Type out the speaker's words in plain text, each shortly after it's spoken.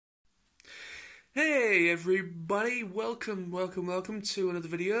Hey everybody, welcome to another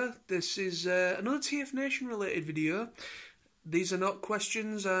video. This is another TFNation related video. These are not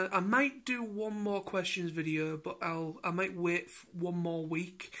questions. I might do one more questions video, but I might wait one more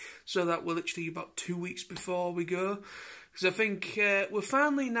week, so that we're literally about 2 weeks before we go. Because I think we're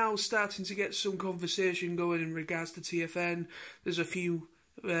finally now starting to get some conversation going in regards to TFN. There's a few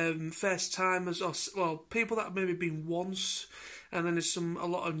first timers, or people that have maybe been once, and then there's a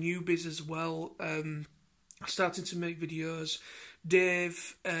lot of newbies as well, starting to make videos.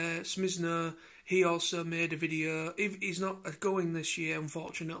 Dave Smizner, he also made a video. He's not going this year,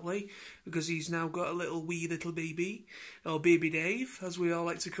 unfortunately, because he's now got a wee little baby, or baby Dave, as we all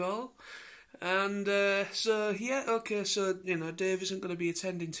like to call. And so Dave isn't going to be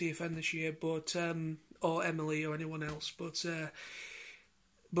attending TFN this year, but or Emily or anyone else,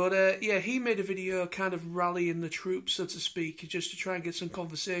 But he made a video kind of rallying the troops, so to speak, just to try and get some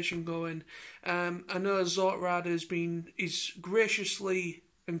conversation going. I know Zortrad he's graciously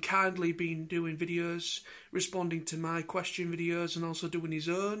and kindly been doing videos, responding to my question videos, and also doing his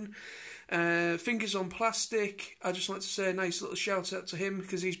own. Fingers on Plastic, I just like to say a nice little shout out to him,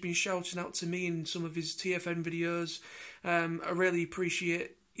 because he's been shouting out to me in some of his TFN videos. I really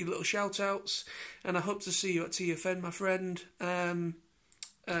appreciate your little shout outs, and I hope to see you at TFN, my friend.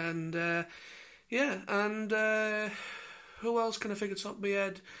 Who else can I think of top of my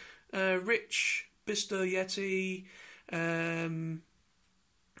head? Rich, Bisto Yeti.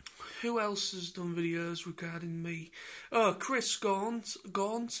 Who else has done videos regarding me? Oh, Chris Gaunt.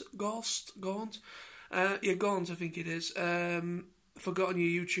 Gaunt, I think it is. Forgotten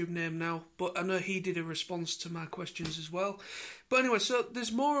your YouTube name now, but I know he did a response to my questions as well. But anyway, so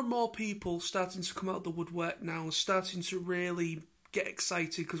there's more and more people starting to come out of the woodwork now, starting to really get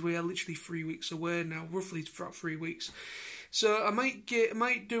excited, because we are literally 3 weeks away now, roughly for 3 weeks. So I might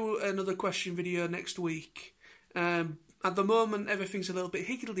do another question video next week. At the moment, everything's a little bit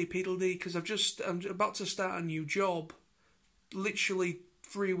higgledy-piggledy, because I'm about to start a new job. Literally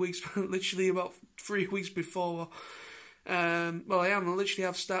about 3 weeks before. I literally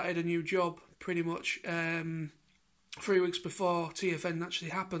have started a new job pretty much 3 weeks before TFN actually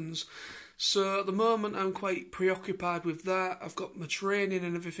happens. So at the moment, I'm quite preoccupied with that. I've got my training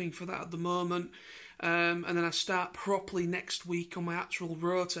and everything for that at the moment. And then I start properly next week on my actual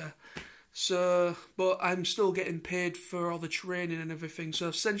rota. So, but I'm still getting paid for all the training and everything. So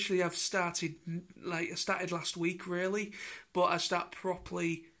essentially, I started last week, really. But I start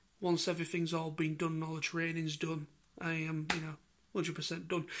properly once everything's all been done and all the training's done. I am, 100%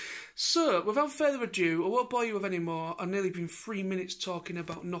 done. So, without further ado, I won't bore you with any more. I've nearly been 3 minutes talking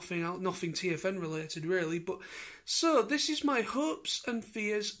about nothing TFN related, really. But so, this is my hopes and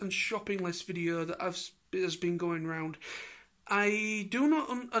fears and shopping list video that has been going round. I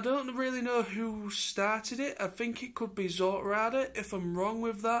don't really know who started it. I think it could be Zortrad. If I'm wrong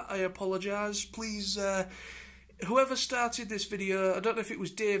with that, I apologise. Please, whoever started this video, I don't know if it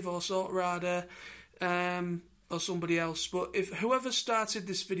was Dave or Zortrad, or somebody else, but if whoever started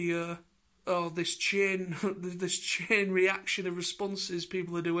this video, or this chain reaction of responses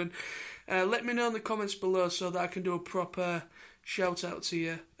people are doing, let me know in the comments below, so that I can do a proper shout out to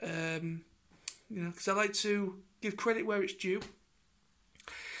you. Because I like to give credit where it's due.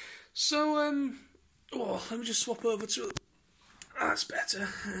 So let me just swap over to. That's better.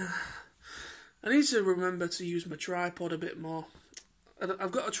 I need to remember to use my tripod a bit more.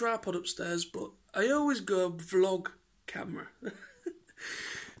 I've got a tripod upstairs, but I always go vlog camera.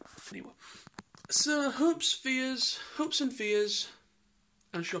 Anyway, so hopes and fears,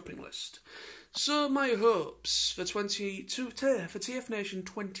 and shopping list. So my hopes for TFNation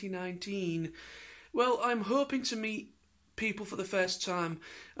 2019. Well, I'm hoping to meet people for the first time.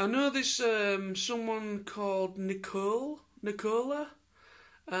 I know this someone called Nicola,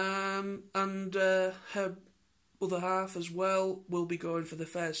 and her other half as well will be going for the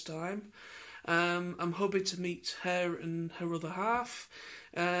first time. I'm hoping to meet her and her other half.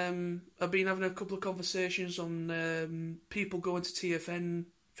 I've been having a couple of conversations on people going to TFN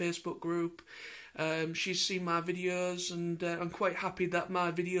Facebook group. She's seen my videos, and I'm quite happy that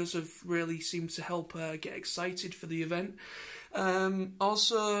my videos have really seemed to help her get excited for the event.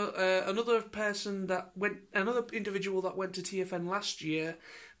 Also, another individual that went to TFN last year,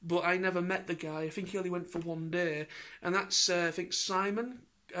 but I never met the guy. I think he only went for 1 day, and that's I think Simon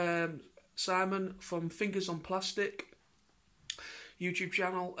from Fingers on Plastic YouTube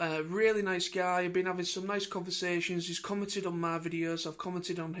channel. Really nice guy. I've been having some nice conversations. He's commented on my videos. I've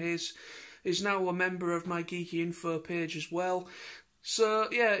commented on his. He's now a member of my Geeky Info page as well. So,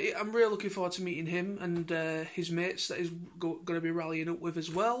 yeah, I'm really looking forward to meeting him and his mates that he's going to be rallying up with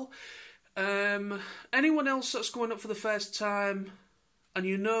as well. Anyone else that's going up for the first time, and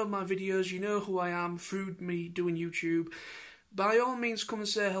you know my videos, you know who I am through me doing YouTube, by all means come and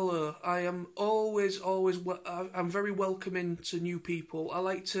say hello. I am always, I'm very welcoming to new people. I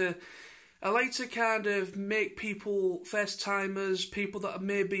like to kind of make people, first timers, people that are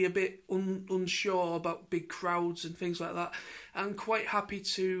maybe a bit unsure about big crowds and things like that. I'm quite happy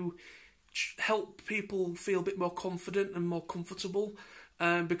to help people feel a bit more confident and more comfortable.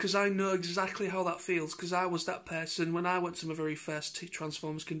 Because I know exactly how that feels, because I was that person when I went to my very first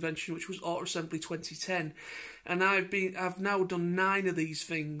Transformers convention, which was Auto Assembly 2010, and I've now done 9 of these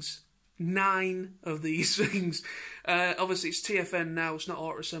things. 9 of these things. Obviously, it's TFN now; it's not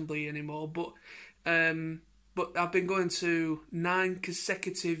Auto Assembly anymore. But I've been going to 9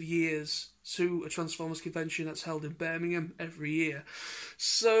 consecutive years to a Transformers convention that's held in Birmingham every year.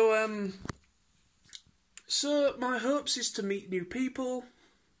 So my hopes is to meet new people,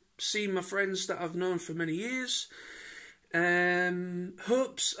 see my friends that I've known for many years.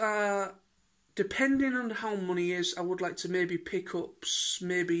 Hopes are, depending on how money is, I would like to maybe pick up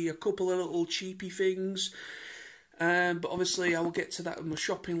maybe a couple of little cheapy things. But obviously I will get to that on my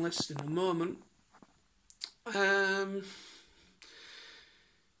shopping list in a moment. I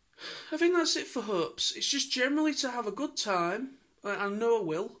think that's it for hopes. It's just generally to have a good time. I know I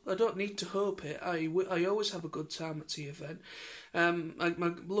will. I don't need to hope it. I always have a good time at TFN.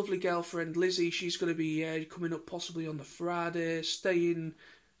 My lovely girlfriend Lizzie, she's going to be coming up possibly on the Friday, staying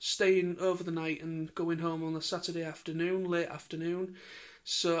over the night and going home on the Saturday afternoon, late afternoon.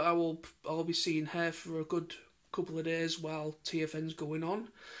 So I'll be seeing her for a good couple of days while TFN's going on,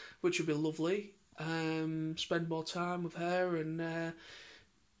 which will be lovely. Spend more time with her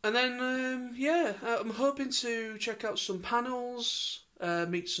and then, I'm hoping to check out some panels,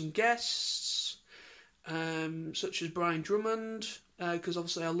 meet some guests, such as Brian Drummond, because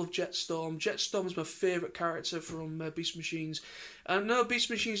obviously I love Jetstorm. Jetstorm is my favourite character from Beast Machines. I know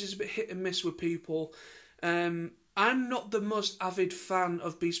Beast Machines is a bit hit and miss with people. I'm not the most avid fan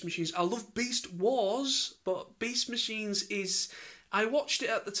of Beast Machines. I love Beast Wars, but Beast Machines is... I watched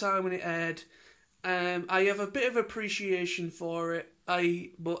it at the time when it aired. I have a bit of appreciation for it.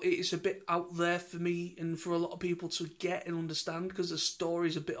 But it's a bit out there for me and for a lot of people to get and understand, because the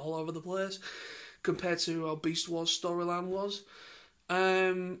story's a bit all over the place compared to how Beast Wars storyline was.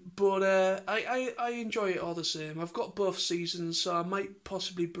 But I enjoy it all the same. I've got both seasons, so I might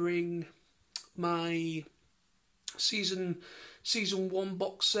possibly bring my season 1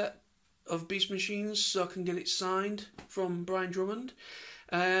 box set of Beast Machines so I can get it signed from Brian Drummond.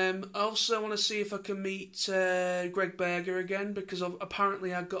 I also want to see if I can meet Greg Berger again, because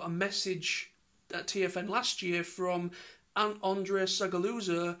apparently I got a message at TFN last year from Andre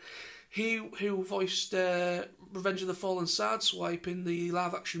Sagaluza, who voiced Revenge of the Fallen Sideswipe in the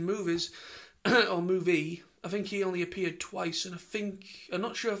live-action movies, or movie. I think he only appeared twice, and I'm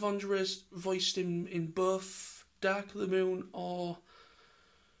not sure if Andre's voiced him in both Dark of the Moon or...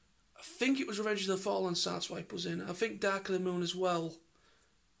 I think it was Revenge of the Fallen Sideswipe was in. I think Dark of the Moon as well.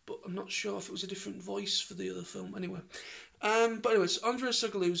 But I'm not sure if it was a different voice for the other film. Anyway. But anyways, Andre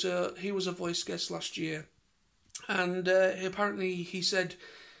Sagaluza, he was a voice guest last year. And apparently he said,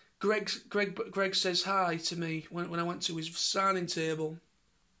 Greg says hi to me when I went to his signing table.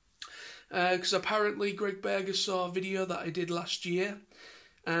 Because apparently Greg Berger saw a video that I did last year.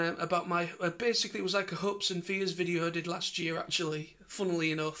 About my... basically, it was like a hopes and fears video I did last year, actually.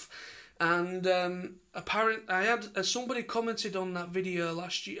 Funnily enough. And I had somebody commented on that video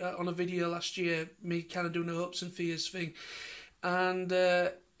last year, on a video last year, me kind of doing a hopes and fears thing, and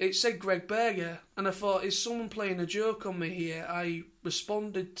it said Greg Berger, and I thought, is someone playing a joke on me here? I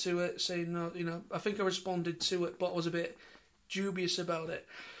responded to it saying, no, I think I responded to it, but I was a bit dubious about it,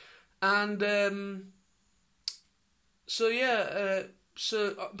 and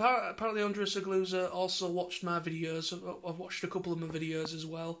so apparently Andre Sagluza also watched my videos. I've watched a couple of my videos as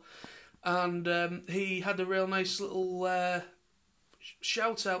well. And he had a real nice little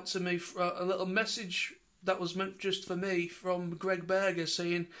shout out to me, for a little message that was meant just for me from Greg Berger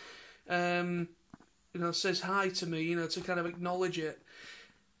saying, says hi to me, to kind of acknowledge it.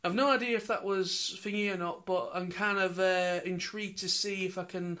 I've no idea if that was thingy or not, but I'm kind of intrigued to see if I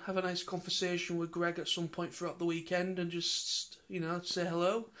can have a nice conversation with Greg at some point throughout the weekend and just, say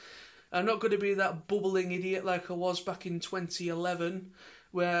hello. I'm not going to be that bubbling idiot like I was back in 2011,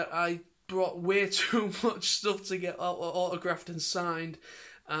 where I brought way too much stuff to get autographed and signed,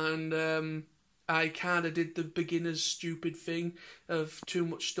 and I kind of did the beginner's stupid thing of too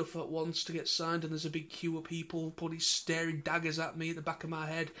much stuff at once to get signed, and there's a big queue of people probably staring daggers at me at the back of my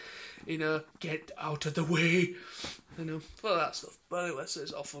head, get out of the way, for that stuff. But anyway, so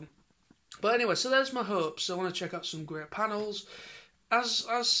it's all fun. But anyway, so there's my hopes. I want to check out some great panels.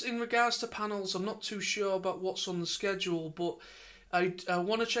 As in regards to panels, I'm not too sure about what's on the schedule, but I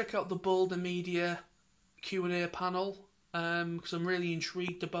want to check out the Boulder Media Q&A panel, because I'm really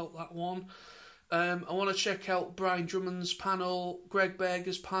intrigued about that one. I want to check out Brian Drummond's panel, Greg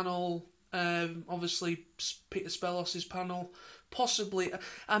Berger's panel, obviously Peter Spelos's panel. Possibly,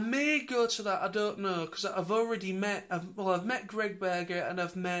 I may go to that. I don't know, because I've already met. I've met Greg Berger and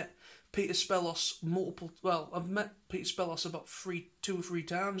I've met Peter Spelos multiple. Well, I've met Peter Spelos about 2 or 3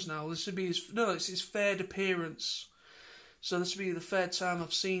 times now. This would be it's his third appearance. So this will be the third time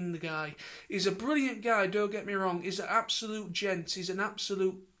I've seen the guy. He's a brilliant guy, don't get me wrong. He's an absolute gent. He's an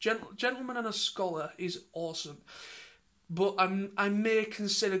absolute gentleman and a scholar. He's awesome. But I may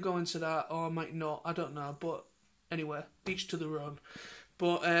consider going to that, or I might not. I don't know. But anyway, each to their own.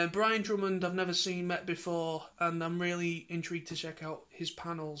 But Brian Drummond I've never met before, and I'm really intrigued to check out his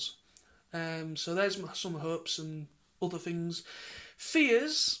panels. So there's some hopes and other things.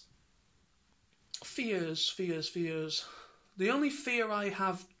 Fears. The only fear I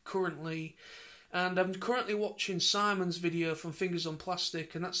have currently, and I'm currently watching Simon's video from Fingers on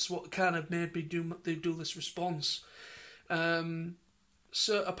Plastic, and that's what kind of made me do this response.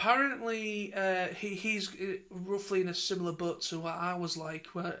 So apparently he's roughly in a similar boat to what I was like,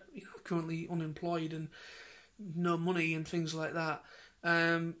 where currently unemployed and no money and things like that.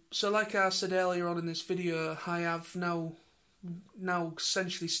 So like I said earlier on in this video, I have now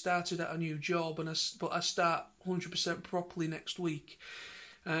essentially started at a new job, but I start 100% properly next week,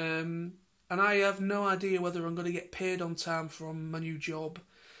 and I have no idea whether I'm going to get paid on time from my new job.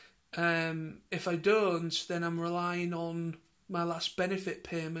 If I don't, then I'm relying on my last benefit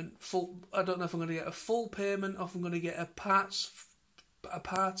payment. I don't know if I'm going to get a full payment or if I'm going to get a part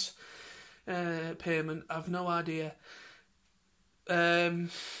payment. I've no idea.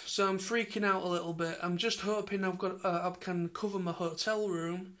 So I'm freaking out a little bit. I'm just hoping I can cover my hotel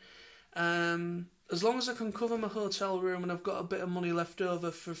room. As long as I can cover my hotel room and I've got a bit of money left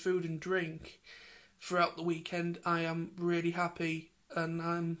over for food and drink throughout the weekend, I am really happy and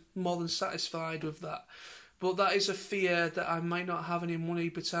I'm more than satisfied with that. But that is a fear that I might not have any money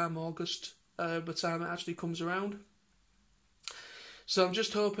by time August, by the time it actually comes around. So I'm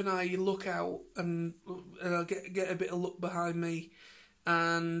just hoping I look out and I'll get a bit of luck behind me,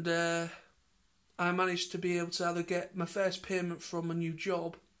 and I manage to be able to either get my first payment from a new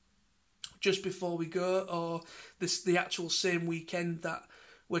job just before we go, or the actual same weekend that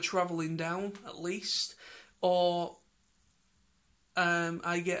we're travelling down at least, or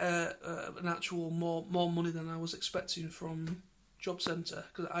I get an actual more money than I was expecting from Job Centre,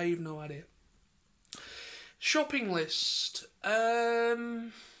 because I have no idea. Shopping list. So,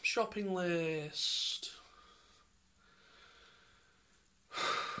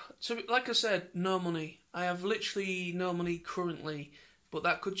 like I said, no money. I have literally no money currently, but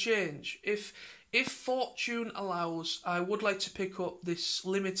that could change. If fortune allows, I would like to pick up this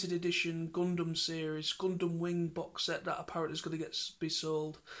limited edition Gundam series, Gundam Wing box set that apparently is going to be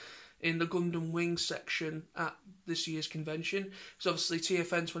sold in the Gundam Wing section at this year's convention. So obviously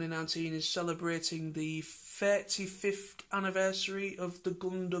TFN 2019 is celebrating the 35th anniversary of the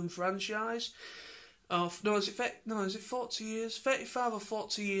Gundam franchise. Is it 40 years? 35 or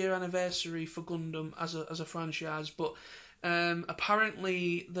 40 year anniversary for Gundam as a franchise, but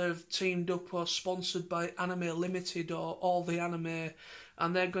apparently they've teamed up or sponsored by Anime Limited or All the Anime,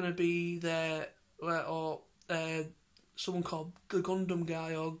 and they're going to be there, or someone called the Gundam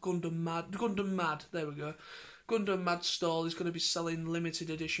Guy or Gundam Mad, there we go. Gundam Mad stall is going to be selling limited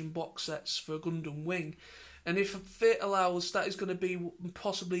edition box sets for Gundam Wing. And if fate allows, that is going to be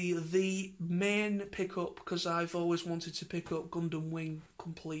possibly the main pickup, because I've always wanted to pick up Gundam Wing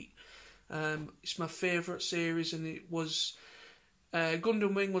complete. It's my favourite series, and it was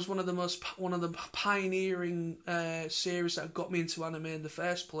Gundam Wing was one of the pioneering series that got me into anime in the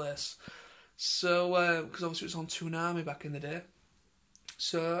first place. So, because obviously it was on Toonami back in the day.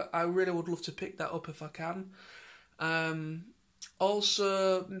 So I really would love to pick that up if I can.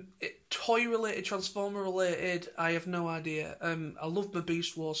 Also, toy-related, Transformer-related, I have no idea. I love my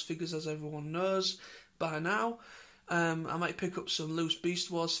Beast Wars figures, as everyone knows by now. I might pick up some loose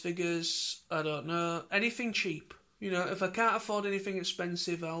Beast Wars figures. I don't know. Anything cheap. If I can't afford anything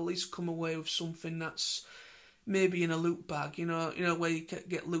expensive, I'll at least come away with something that's maybe in a loot bag, where you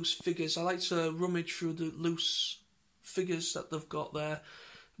get loose figures. I like to rummage through the loose figures that they've got there,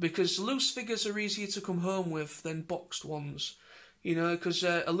 because loose figures are easier to come home with than boxed ones. Because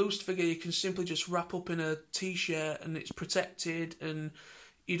a loose figure you can simply just wrap up in a t-shirt and it's protected, and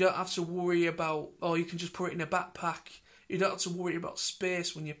you don't have to worry about, or you can just put it in a backpack you don't have to worry about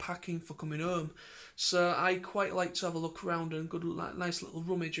space when you're packing for coming home. So I quite like to have a look around and good, nice little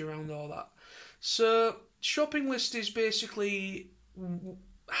rummage around all that. So shopping list is basically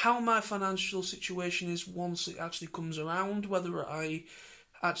how my financial situation is once it actually comes around, whether I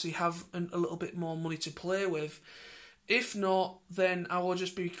actually have a little bit more money to play with. If not, then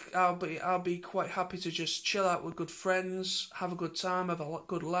I'll be quite happy to just chill out with good friends, have a good time, have a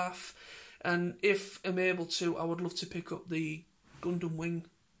good laugh, and if I'm able to, I would love to pick up the Gundam Wing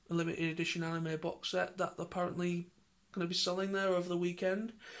limited edition anime box set that they're apparently going to be selling there over the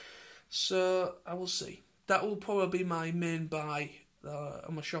weekend. So I will see. That will probably be my main buy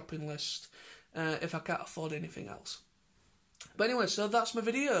on my shopping list if I can't afford anything else. But anyway, so that's my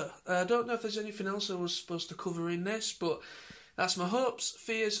video. I don't know if there's anything else I was supposed to cover in this, but that's my hopes,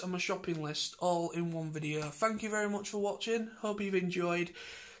 fears and my shopping list all in one video. Thank you very much for watching. Hope you've enjoyed.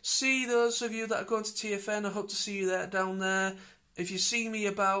 See those of you that are going to TFN, I hope to see you there down there. If you see me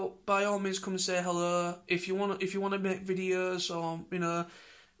about, by all means come and say hello. If you want to make videos, or you know,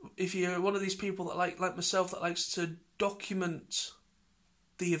 if you're one of these people that like myself that likes to document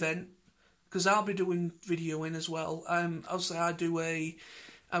the event, because I'll be doing videoing as well. Obviously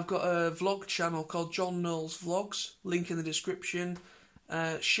I've got a vlog channel called John Knowles Vlogs, link in the description.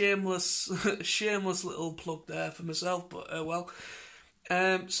 Shameless little plug there for myself, but well.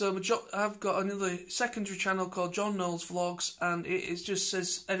 So I've got another secondary channel called John Knowles Vlogs, and it just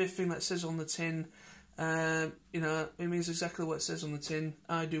says everything that says on the tin. You know, it means exactly what it says on the tin.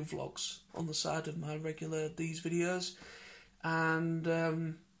 I do vlogs on the side of my these videos,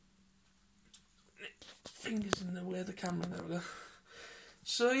 and fingers in the way of the camera. There we go.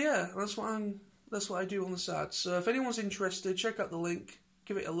 So yeah, that's what I do on the side. So if anyone's interested, check out the link,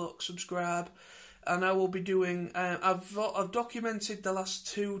 give it a look, subscribe, and I will be doing. I've documented the last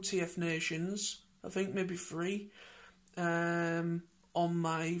 2 TFNations, I think maybe 3, on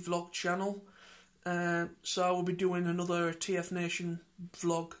my vlog channel. So I will be doing another TFNation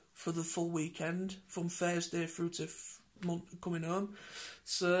vlog for the full weekend from Thursday through to coming home.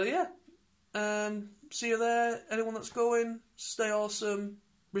 So yeah. See you there. Anyone that's going, stay awesome,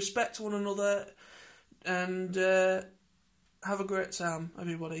 respect one another, and have a great time,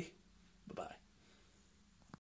 everybody. Bye bye.